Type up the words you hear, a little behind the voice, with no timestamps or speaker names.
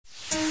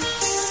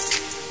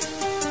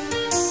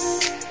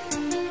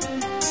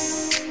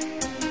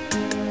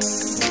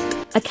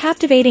a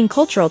captivating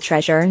cultural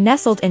treasure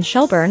nestled in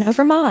Shelburne,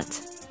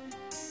 Vermont.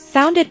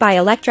 Founded by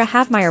Electra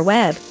Havemeyer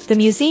Webb, the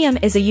museum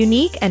is a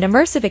unique and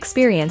immersive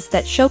experience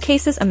that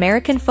showcases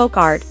American folk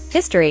art,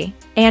 history,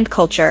 and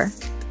culture.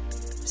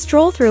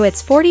 Stroll through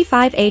its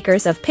 45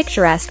 acres of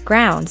picturesque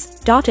grounds,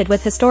 dotted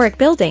with historic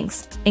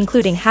buildings,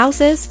 including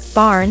houses,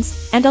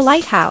 barns, and a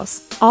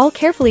lighthouse, all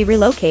carefully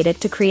relocated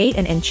to create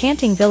an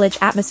enchanting village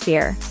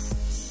atmosphere.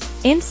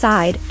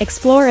 Inside,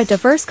 explore a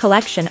diverse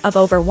collection of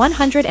over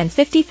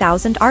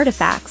 150,000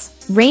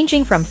 artifacts,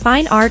 ranging from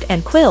fine art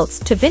and quilts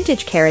to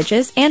vintage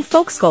carriages and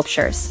folk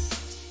sculptures.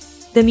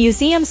 The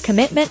museum's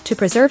commitment to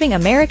preserving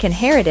American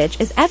heritage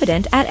is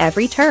evident at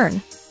every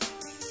turn.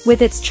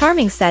 With its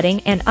charming setting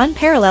and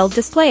unparalleled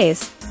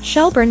displays,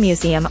 Shelburne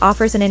Museum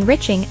offers an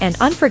enriching and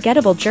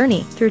unforgettable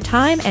journey through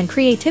time and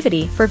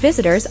creativity for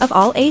visitors of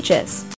all ages.